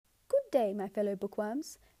Good day, my fellow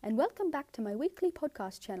bookworms, and welcome back to my weekly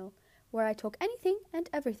podcast channel, where I talk anything and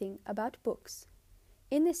everything about books.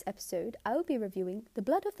 In this episode, I will be reviewing The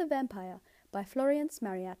Blood of the Vampire by Florence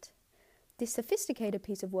Marryat. This sophisticated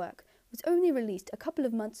piece of work was only released a couple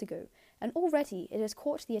of months ago, and already it has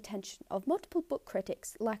caught the attention of multiple book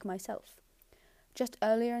critics like myself. Just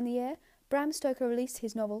earlier in the year, Bram Stoker released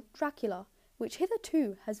his novel Dracula, which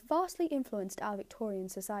hitherto has vastly influenced our Victorian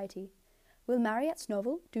society. Will Marryat's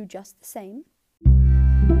novel do just the same?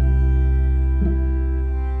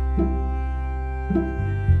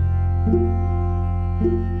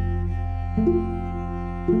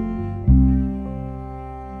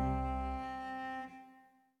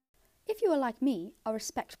 If you are like me, a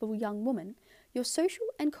respectable young woman, your social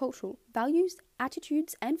and cultural values,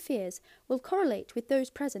 attitudes and fears will correlate with those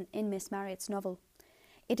present in Miss Marryat's novel.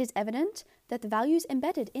 It is evident that the values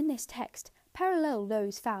embedded in this text parallel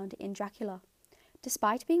those found in Dracula.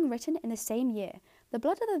 Despite being written in the same year, The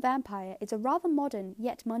Blood of the Vampire is a rather modern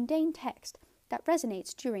yet mundane text that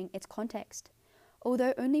resonates during its context.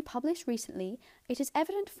 Although only published recently, it is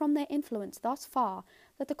evident from their influence thus far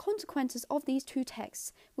that the consequences of these two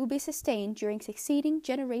texts will be sustained during succeeding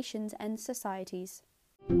generations and societies.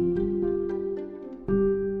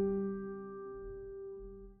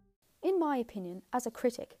 In my opinion, as a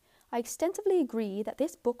critic, I extensively agree that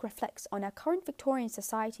this book reflects on our current Victorian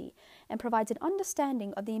society and provides an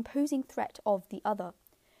understanding of the imposing threat of the other.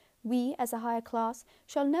 We, as a higher class,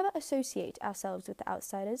 shall never associate ourselves with the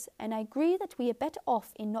outsiders, and I agree that we are better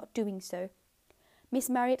off in not doing so. Miss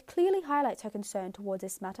Marryat clearly highlights her concern towards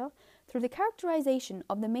this matter through the characterization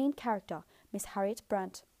of the main character, Miss Harriet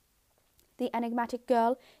Brant. The enigmatic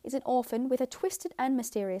girl is an orphan with a twisted and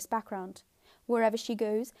mysterious background. Wherever she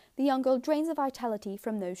goes, the young girl drains the vitality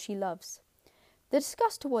from those she loves. The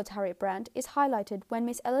disgust towards Harriet Brant is highlighted when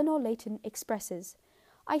Miss Eleanor Layton expresses,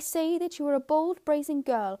 "I say that you are a bold, brazen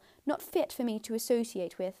girl, not fit for me to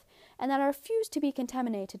associate with, and that I refuse to be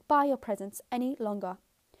contaminated by your presence any longer."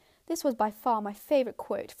 This was by far my favourite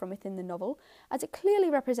quote from within the novel, as it clearly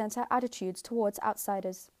represents her attitudes towards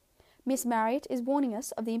outsiders. Miss Marryat is warning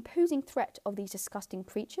us of the imposing threat of these disgusting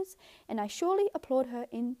creatures, and I surely applaud her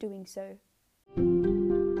in doing so.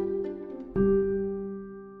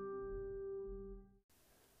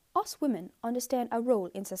 Us women understand our role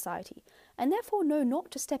in society and therefore know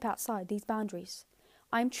not to step outside these boundaries.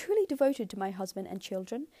 I am truly devoted to my husband and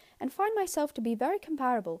children and find myself to be very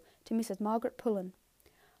comparable to Mrs. Margaret Pullen.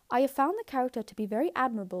 I have found the character to be very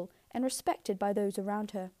admirable and respected by those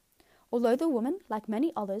around her. Although the woman, like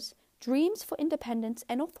many others, dreams for independence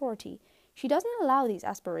and authority, she doesn't allow these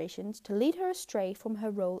aspirations to lead her astray from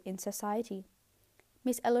her role in society.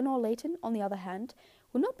 Miss Eleanor Layton, on the other hand,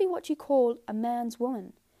 will not be what you call a man's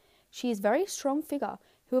woman. She is a very strong figure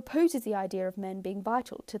who opposes the idea of men being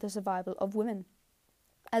vital to the survival of women.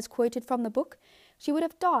 As quoted from the book, she would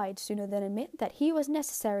have died sooner than admit that he was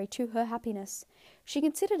necessary to her happiness. She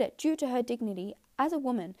considered it due to her dignity as a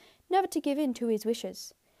woman never to give in to his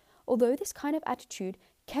wishes. Although this kind of attitude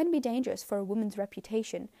can be dangerous for a woman's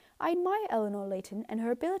reputation, I admire Eleanor Layton and her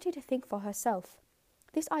ability to think for herself.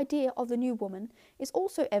 This idea of the new woman is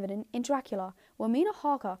also evident in Dracula, where Mina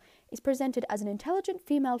Harker is presented as an intelligent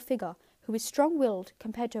female figure who is strong-willed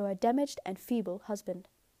compared to her damaged and feeble husband.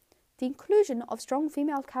 The inclusion of strong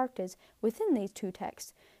female characters within these two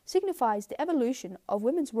texts signifies the evolution of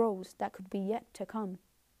women's roles that could be yet to come.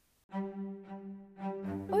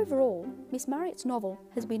 Overall, Miss Marryat's novel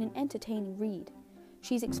has been an entertaining read.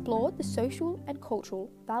 She's explored the social and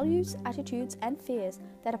cultural values, attitudes and fears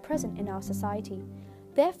that are present in our society,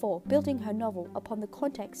 therefore building her novel upon the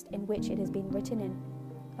context in which it has been written in.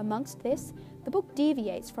 Amongst this, the book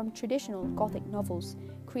deviates from traditional Gothic novels,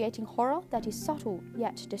 creating horror that is subtle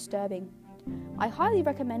yet disturbing. I highly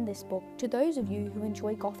recommend this book to those of you who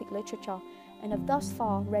enjoy Gothic literature and have thus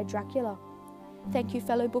far read Dracula. Thank you,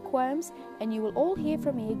 fellow bookworms, and you will all hear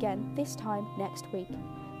from me again this time next week.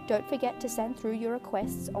 Don't forget to send through your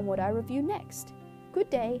requests on what I review next. Good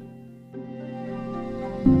day!